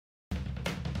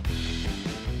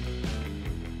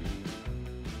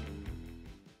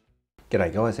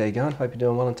G'day guys, how you going? Hope you're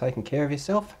doing well and taking care of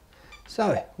yourself.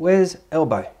 So, where's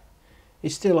Elbo?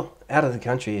 He's still out of the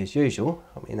country as usual.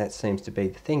 I mean, that seems to be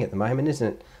the thing at the moment, isn't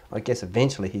it? I guess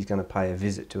eventually he's going to pay a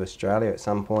visit to Australia at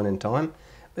some point in time.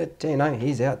 But, you know,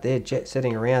 he's out there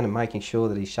jet-setting around and making sure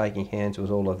that he's shaking hands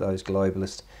with all of those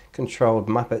globalist controlled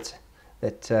muppets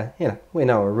that, we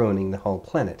know are ruining the whole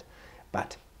planet.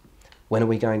 But when are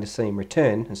we going to see him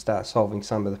return and start solving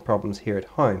some of the problems here at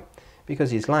home?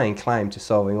 Because he's laying claim to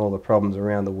solving all the problems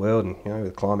around the world, and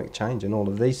with climate change and all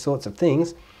of these sorts of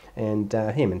things. And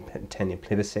him and Tanya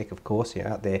Plibersek, of course, are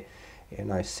out there,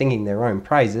 singing their own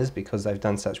praises because they've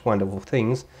done such wonderful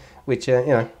things. Which,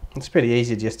 it's pretty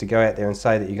easy just to go out there and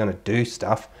say that you're going to do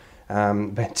stuff,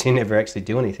 but you never actually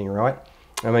do anything, right?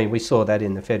 I mean, we saw that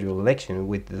in the federal election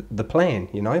with the plan,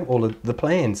 all of the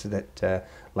plans that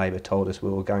Labor told us we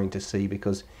were going to see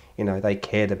because, they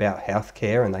cared about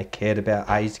healthcare and they cared about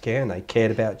aged care and they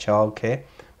cared about childcare.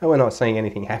 And we're not seeing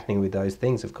anything happening with those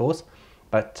things, of course.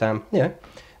 But,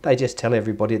 they just tell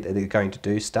everybody that they're going to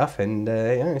do stuff and,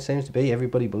 it seems to be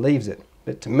everybody believes it.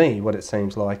 But to me, what it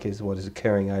seems like is what is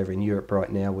occurring over in Europe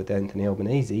right now with Anthony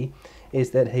Albanese is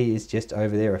that he is just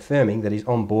over there affirming that he's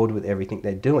on board with everything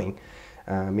they're doing.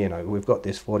 We've got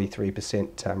this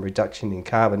 43% reduction in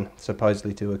carbon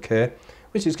supposedly to occur,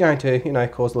 which is going to,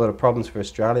 cause a lot of problems for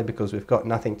Australia because we've got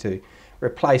nothing to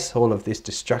replace all of this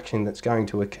destruction that's going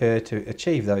to occur to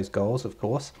achieve those goals, of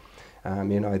course.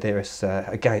 There's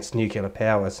against nuclear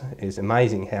powers. It's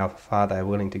amazing how far they're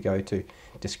willing to go to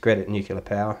discredit nuclear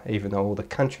power, even though all the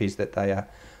countries that they are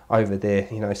over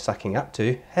there, sucking up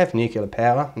to have nuclear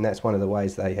power, and that's one of the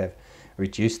ways they have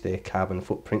reduced their carbon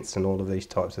footprints and all of these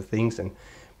types of things and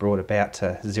brought about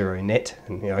zero net,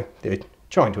 and they're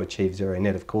trying to achieve zero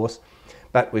net, of course.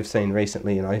 But we've seen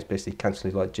recently, especially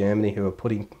countries like Germany who are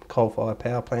putting coal-fired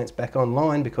power plants back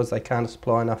online because they can't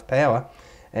supply enough power,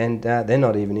 and they're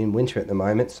not even in winter at the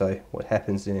moment. So what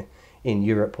happens in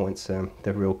Europe once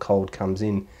the real cold comes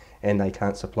in and they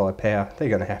can't supply power, they're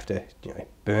going to have to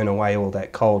burn away all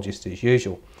that coal just as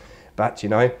usual. But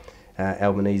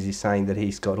Albanese is saying that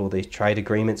he's got all these trade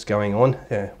agreements going on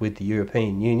with the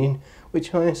European Union,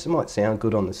 which might sound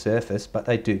good on the surface, but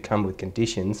they do come with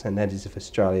conditions, and that is if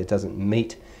Australia doesn't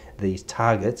meet these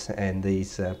targets and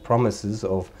these promises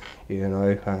of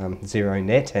zero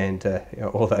net and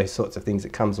all those sorts of things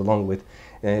that comes along with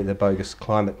the bogus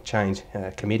climate change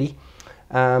committee,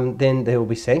 then there will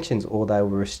be sanctions or they will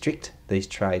restrict these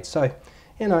trades. So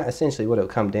essentially what it'll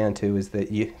come down to is that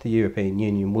the European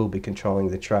Union will be controlling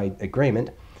the trade agreement,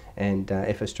 and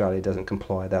if Australia doesn't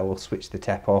comply, they will switch the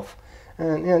tap off.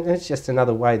 And it's just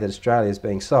another way that Australia is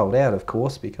being sold out, of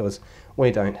course, because we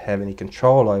don't have any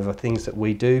control over things that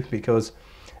we do because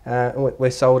we're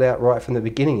sold out right from the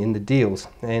beginning in the deals,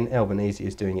 and Albanese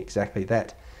is doing exactly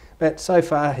that. But so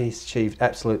far he's achieved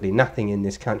absolutely nothing in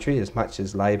this country, as much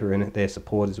as Labor and their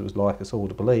supporters would like us all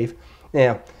to believe.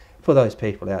 Now, for those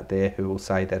people out there who will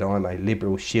say that I'm a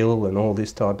liberal shill and all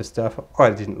this type of stuff, I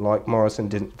didn't like Morrison,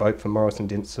 didn't vote for Morrison,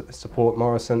 didn't support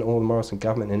Morrison or the Morrison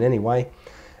government in any way.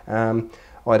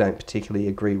 I don't particularly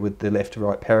agree with the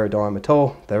left-to-right paradigm at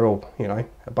all. They're all,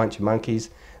 a bunch of monkeys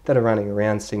that are running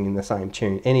around singing the same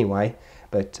tune anyway.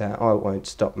 But that won't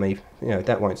stop me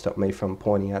from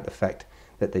pointing out the fact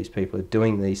that these people are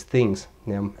doing these things.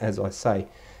 Now, as I say,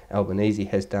 Albanese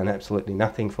has done absolutely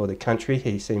nothing for the country.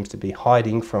 He seems to be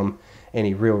hiding from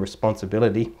any real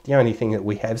responsibility. The only thing that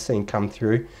we have seen come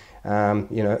through,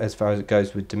 as far as it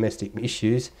goes with domestic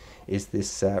issues, is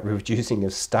this reducing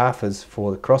of staffers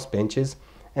for the crossbenchers,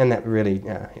 and that really,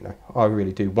 I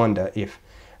really do wonder if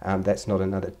that's not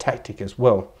another tactic as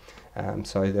well,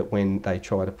 so that when they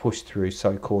try to push through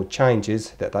so-called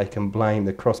changes, that they can blame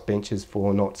the crossbenchers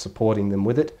for not supporting them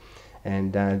with it,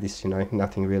 and this,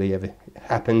 nothing really ever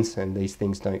happens, and these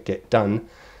things don't get done.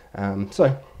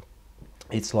 So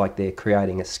it's like they're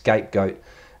creating a scapegoat,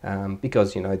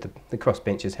 because the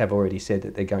crossbenchers have already said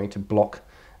that they're going to block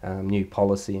new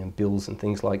policy and bills and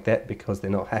things like that because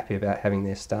they're not happy about having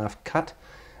their staff cut.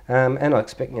 And I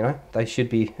expect, they should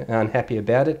be unhappy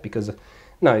about it because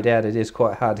no doubt it is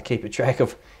quite hard to keep a track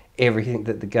of everything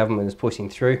that the government is pushing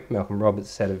through. Malcolm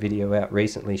Roberts had a video out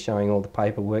recently showing all the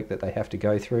paperwork that they have to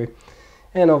go through.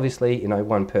 And obviously,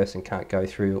 one person can't go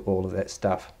through all of that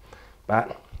stuff.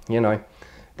 But,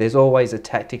 there's always a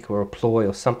tactic or a ploy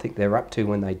or something they're up to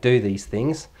when they do these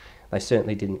things. They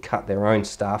certainly didn't cut their own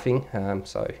staffing,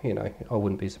 so, I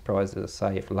wouldn't be surprised, as I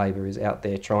say, if Labor is out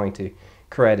there trying to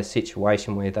create a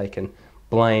situation where they can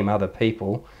blame other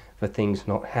people for things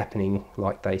not happening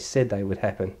like they said they would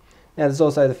happen. Now, there's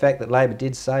also the fact that Labor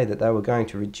did say that they were going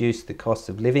to reduce the cost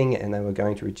of living and they were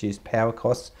going to reduce power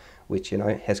costs, which, you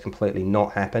know, has completely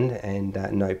not happened, and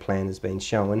no plan has been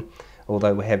shown.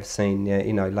 Although we have seen,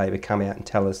 you know, Labor come out and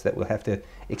tell us that we'll have to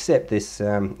accept this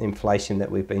inflation that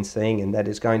we've been seeing, and that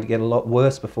is going to get a lot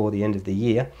worse before the end of the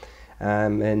year,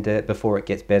 and before it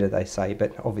gets better, they say.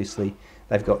 But obviously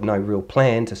they've got no real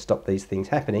plan to stop these things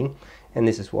happening, and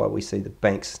this is why we see the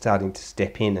banks starting to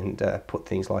step in and put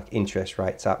things like interest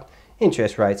rates up.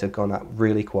 Interest rates have gone up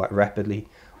really quite rapidly,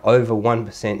 over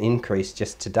 1% increase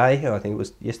just today. I think it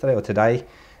was yesterday or today.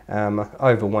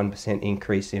 Over 1%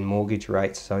 increase in mortgage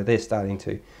rates, so they're starting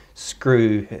to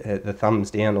screw the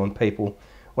thumbs down on people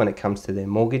when it comes to their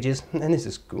mortgages, and this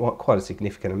is quite a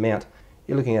significant amount.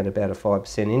 You're looking at about a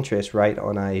 5% interest rate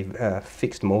on a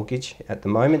fixed mortgage at the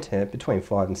moment, between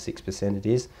 5 and 6% it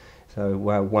is. So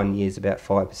 1 year is about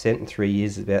 5% and 3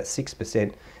 years is about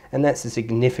 6%, and that's a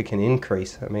significant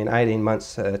increase. I mean, 18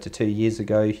 months to 2 years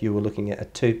ago, you were looking at a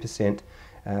 2%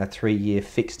 3-year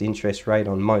fixed interest rate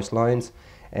on most loans,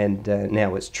 and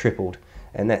now it's tripled,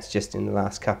 and that's just in the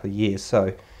last couple of years.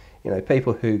 So, you know,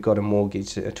 people who got a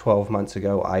mortgage 12 months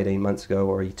ago or 18 months ago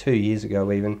or 2 years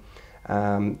ago even,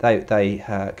 they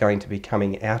are going to be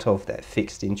coming out of that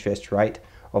fixed interest rate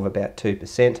of about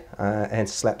 2% and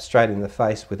slapped straight in the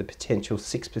face with a potential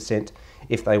 6%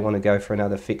 if they want to go for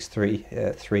another fixed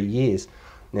 3 years.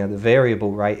 Now the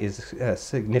variable rate is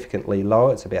significantly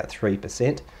lower, it's about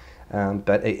 3%.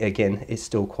 But again, it's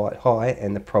still quite high,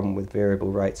 and the problem with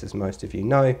variable rates, as most of you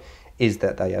know, is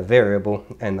that they are variable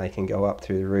and they can go up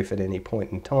through the roof at any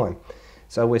point in time.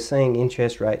 So we're seeing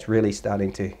interest rates really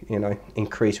starting to, you know,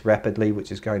 increase rapidly,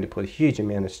 which is going to put a huge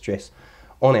amount of stress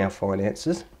on our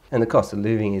finances. And the cost of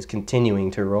living is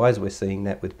continuing to rise. We're seeing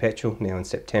that with petrol. Now in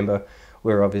September,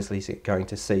 we're obviously going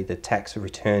to see the tax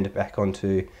returned back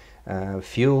onto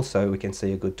fuel, so we can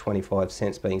see a good 25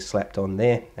 cents being slapped on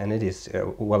there, and it is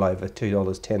well over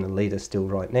 $2.10 a litre still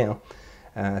right now.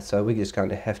 So we're just going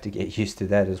to have to get used to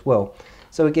that as well.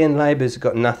 So again, Labor's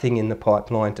got nothing in the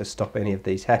pipeline to stop any of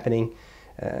these happening.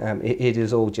 It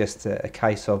is all just a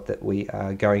case of that we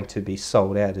are going to be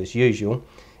sold out as usual,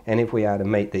 and if we are to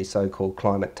meet these so-called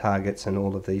climate targets and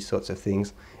all of these sorts of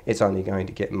things, it's only going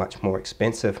to get much more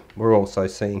expensive. We're also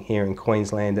seeing here in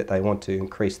Queensland that they want to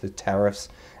increase the tariffs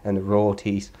and the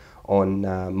royalties on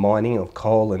mining of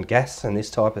coal and gas and this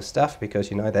type of stuff,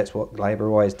 because, you know, that's what Labor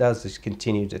always does, is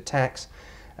continue to tax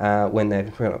when they're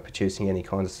not producing any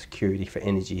kind of security for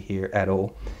energy here at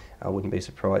all. I wouldn't be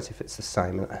surprised if it's the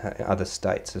same in other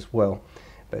states as well.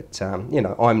 But, you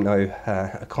know, I'm no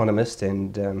economist,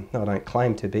 and I don't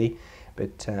claim to be,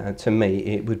 but to me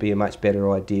it would be a much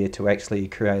better idea to actually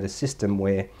create a system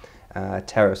where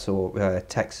tariffs or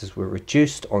taxes were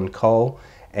reduced on coal,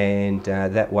 and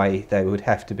that way they would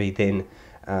have to be then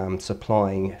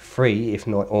supplying free, if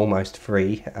not almost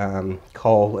free,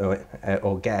 coal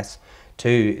or gas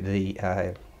to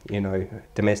the you know,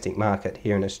 domestic market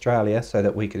here in Australia, so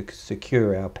that we could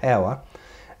secure our power.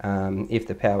 If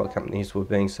the power companies were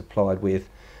being supplied with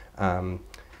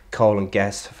coal and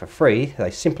gas for free,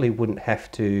 they simply wouldn't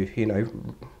have to, you know,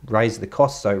 raise the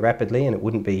costs so rapidly, and it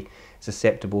wouldn't be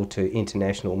susceptible to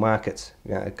international markets.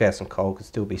 You know, gas and coal could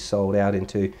still be sold out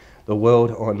into the world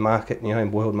on market, you know,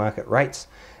 world market rates,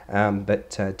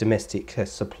 but domestic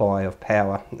supply of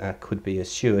power could be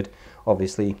assured.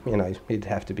 Obviously, you know, it'd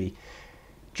have to be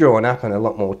drawn up and a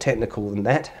lot more technical than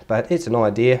that, but it's an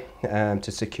idea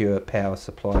to secure power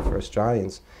supply for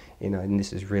Australians, you know, and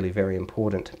this is really very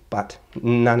important. But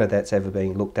none of that's ever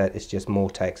being looked at. It's just more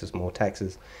taxes,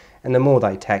 and the more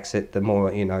they tax it, the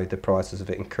more, you know, the prices of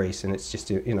it increase, and it's just,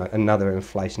 you know, another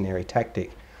inflationary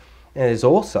tactic. And there's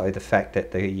also the fact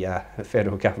that the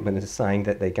federal government is saying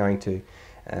that they're going to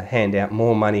hand out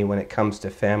more money when it comes to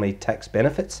family tax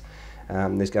benefits.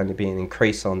 There's going to be an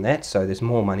increase on that, so there's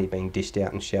more money being dished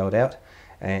out and shelled out.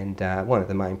 And one of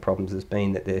the main problems has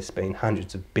been that there's been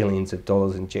hundreds of billions of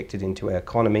dollars injected into our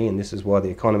economy, and this is why the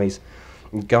economy's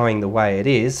going the way it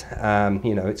is.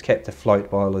 You know, it's kept afloat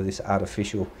by all of this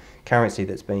artificial currency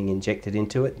that's being injected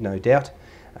into it, no doubt,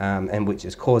 and which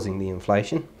is causing the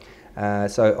inflation.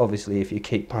 So obviously if you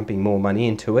keep pumping more money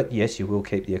into it, yes, you will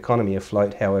keep the economy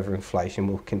afloat. However, inflation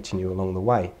will continue along the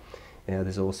way. Now,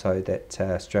 there's also that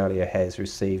Australia has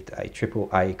received a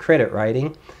AAA credit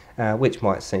rating, which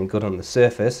might seem good on the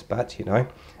surface, but, you know,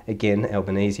 again,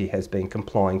 Albanese has been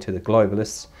complying to the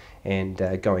globalists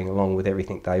and going along with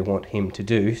everything they want him to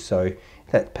do, so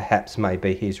that perhaps may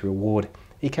be his reward.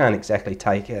 He can't exactly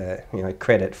take you know,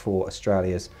 credit for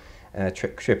Australia's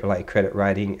AAA credit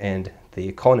rating and the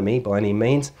economy by any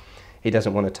means. He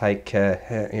doesn't want to take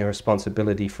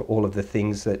responsibility for all of the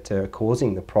things that are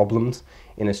causing the problems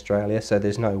in Australia, so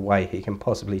there's no way he can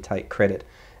possibly take credit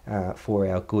for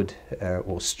our good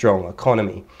or strong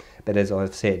economy. But as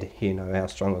I've said, our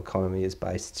strong economy is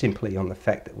based simply on the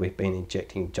fact that we've been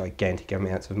injecting gigantic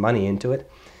amounts of money into it.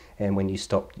 And when you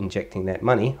stop injecting that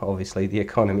money, obviously the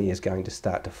economy is going to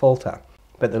start to falter.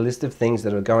 But the list of things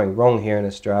that are going wrong here in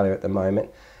Australia at the moment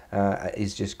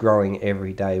is just growing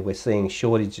every day. We're seeing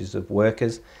shortages of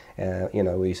workers.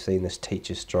 We've seen this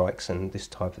teacher strikes and this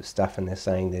type of stuff, and they're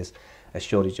saying there's a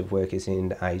shortage of workers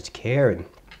in aged care, and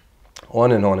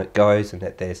on it goes, and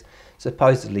that there's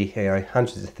supposedly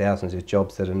hundreds of thousands of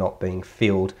jobs that are not being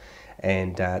filled,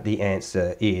 and the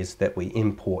answer is that we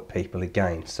import people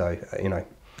again. So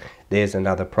there's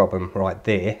another problem right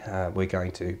there. We're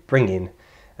going to bring in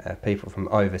people from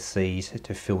overseas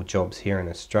to fill jobs here in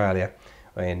Australia,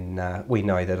 and we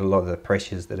know that a lot of the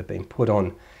pressures that have been put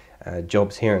on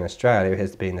jobs here in Australia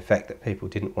has been the fact that people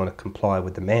didn't want to comply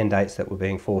with the mandates that were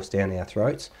being forced down our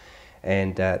throats,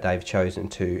 and they've chosen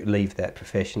to leave that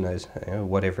profession as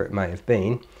whatever it may have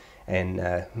been, and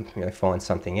find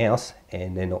something else,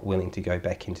 and they're not willing to go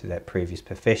back into that previous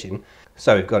profession.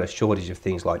 So we've got a shortage of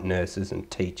things like nurses and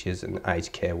teachers and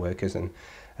aged care workers and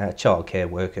childcare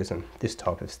workers and this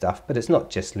type of stuff. But it's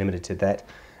not just limited to that.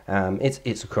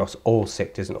 It's across all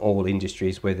sectors and all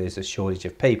industries where there's a shortage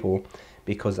of people,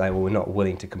 because they were not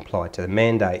willing to comply to the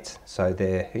mandates. So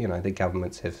the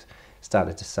governments have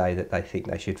started to say that they think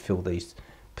they should fill these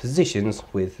positions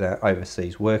with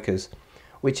overseas workers,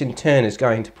 which in turn is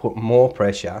going to put more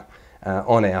pressure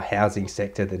on our housing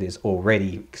sector that is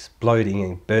already exploding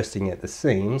and bursting at the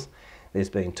seams. There's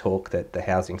been talk that the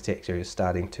housing sector is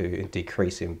starting to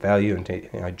decrease in value and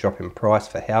to drop in price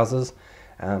for houses,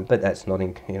 but that's not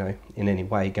in any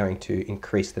way going to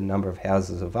increase the number of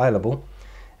houses available.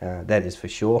 That is for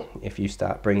sure. If you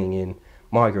start bringing in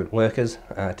migrant workers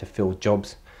to fill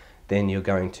jobs, then you're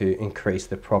going to increase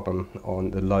the problem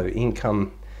on the low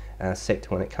income sector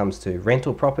when it comes to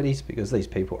rental properties, because these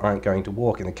people aren't going to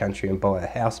walk in the country and buy a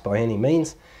house by any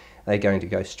means. They're going to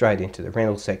go straight into the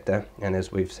rental sector, and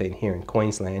as we've seen here in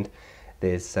Queensland,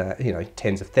 there's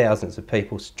tens of thousands of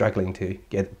people struggling to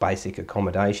get basic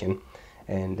accommodation,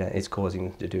 and it's causing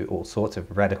them to do all sorts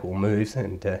of radical moves,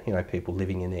 and people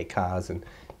living in their cars and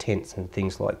tents and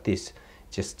things like this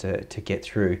just to get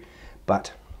through.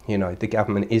 But the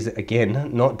government is again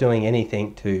not doing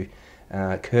anything to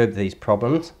curb these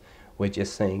problems. We're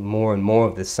just seeing more and more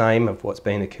of the same of what's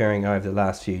been occurring over the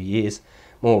last few years.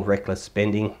 More reckless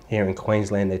spending. Here in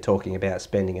Queensland, they're talking about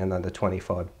spending another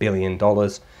 $25 billion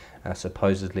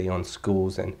supposedly on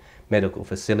schools and medical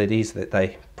facilities that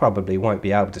they probably won't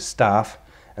be able to staff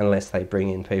unless they bring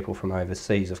in people from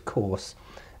overseas, of course.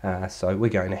 So we're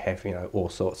going to have all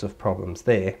sorts of problems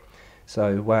there.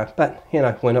 So, but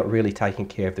we're not really taking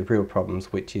care of the real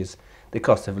problems, which is the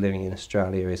cost of living in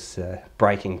Australia is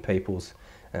breaking people's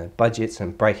budgets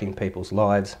and breaking people's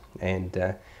lives,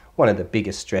 and one of the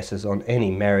biggest stresses on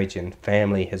any marriage and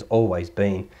family has always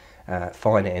been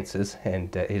finances,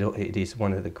 and it is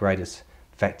one of the greatest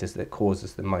factors that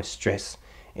causes the most stress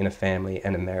in a family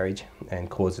and a marriage and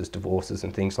causes divorces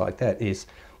and things like that, is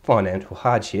financial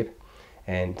hardship.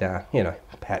 And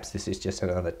perhaps this is just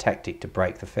another tactic to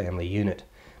break the family unit,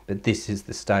 but this is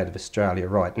the state of Australia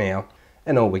right now,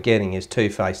 and all we're getting is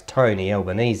two-faced Tony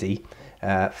Albanese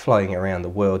floating around the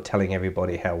world telling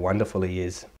everybody how wonderful he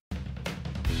is.